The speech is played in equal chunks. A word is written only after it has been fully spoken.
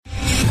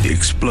The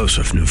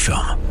explosive new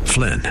film,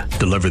 Flynn,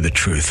 Deliver the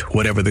Truth,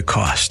 Whatever the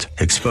Cost,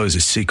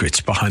 exposes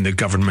secrets behind the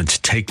government's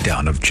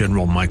takedown of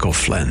General Michael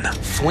Flynn.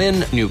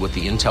 Flynn knew what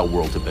the intel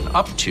world had been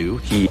up to.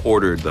 He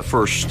ordered the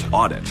first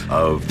audit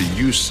of the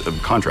use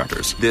of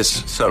contractors.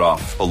 This set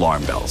off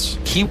alarm bells.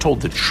 He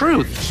told the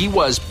truth. He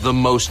was the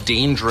most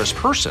dangerous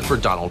person for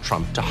Donald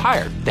Trump to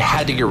hire. They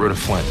had to get rid of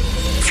Flynn.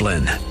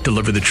 Flynn,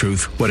 Deliver the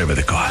Truth, Whatever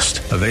the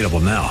Cost. Available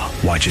now.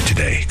 Watch it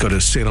today. Go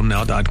to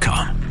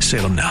salemnow.com.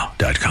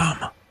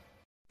 salemnow.com.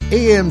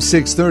 AM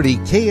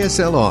 630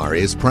 KSLR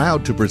is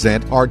proud to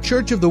present our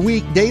Church of the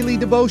Week Daily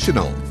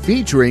Devotional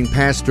featuring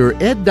Pastor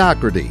Ed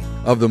Doherty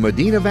of the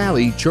Medina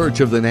Valley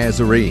Church of the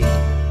Nazarene.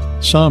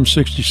 Psalm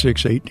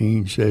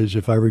 66:18 says,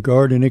 "If I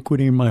regard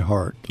iniquity in my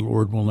heart, the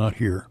Lord will not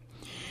hear."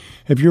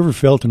 Have you ever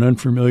felt an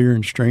unfamiliar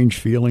and strange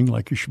feeling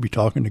like you should be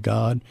talking to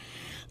God?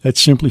 That's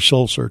simply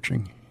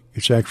soul-searching.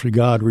 It's actually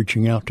God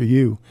reaching out to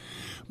you.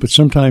 But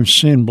sometimes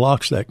sin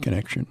blocks that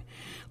connection.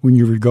 When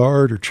you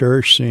regard or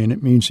cherish sin,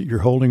 it means that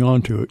you're holding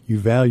on to it. You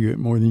value it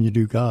more than you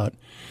do God.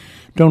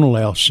 Don't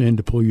allow sin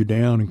to pull you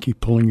down and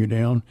keep pulling you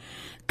down.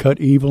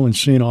 Cut evil and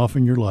sin off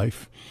in your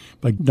life.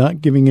 By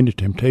not giving in to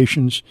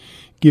temptations,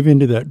 give in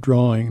to that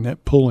drawing,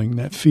 that pulling,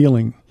 that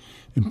feeling,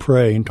 and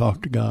pray and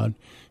talk to God.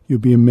 You'll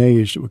be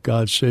amazed at what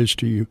God says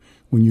to you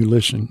when you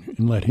listen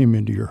and let Him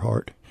into your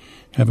heart.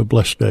 Have a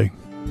blessed day.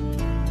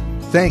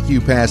 Thank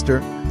you,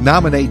 Pastor.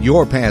 Nominate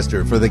your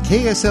pastor for the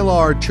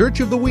KSLR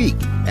Church of the Week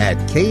at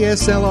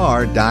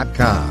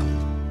KSLR.com.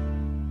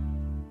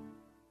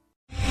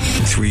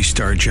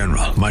 3-star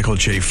General Michael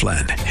J.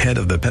 Flynn, head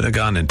of the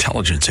Pentagon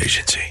Intelligence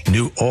Agency,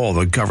 knew all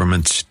the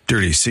government's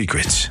dirty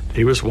secrets.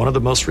 He was one of the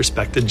most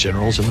respected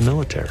generals in the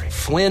military.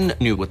 Flynn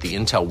knew what the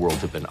intel world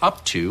had been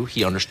up to.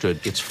 He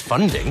understood its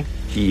funding.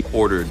 He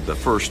ordered the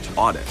first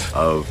audit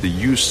of the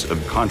use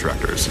of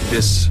contractors.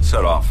 This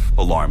set off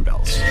alarm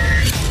bells.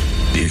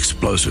 The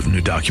explosive new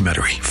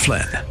documentary,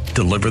 Flynn,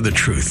 Deliver the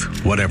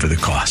Truth, Whatever the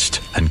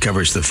Cost,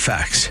 uncovers the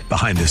facts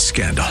behind this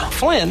scandal.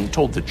 Flynn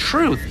told the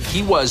truth.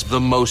 He was the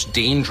most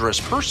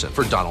dangerous person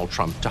for Donald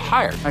Trump to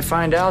hire. I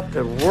find out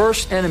the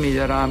worst enemy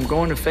that I'm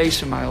going to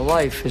face in my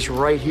life is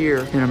right here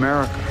in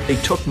America. They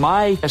took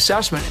my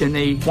assessment and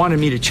they wanted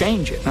me to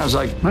change it. And I was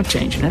like, I'm not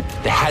changing it.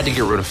 They had to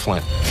get rid of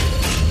Flynn.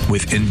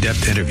 With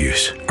in-depth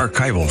interviews,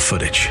 archival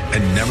footage,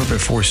 and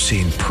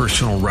never-before-seen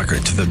personal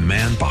records of the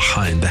man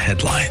behind the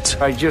headlines.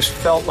 I just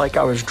felt like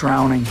I was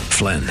drowning.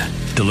 Flynn,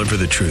 Deliver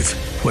the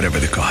Truth, Whatever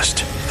the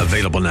Cost.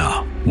 Available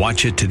now.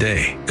 Watch it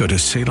today. Go to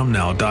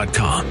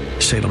salemnow.com.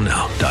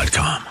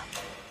 salemnow.com.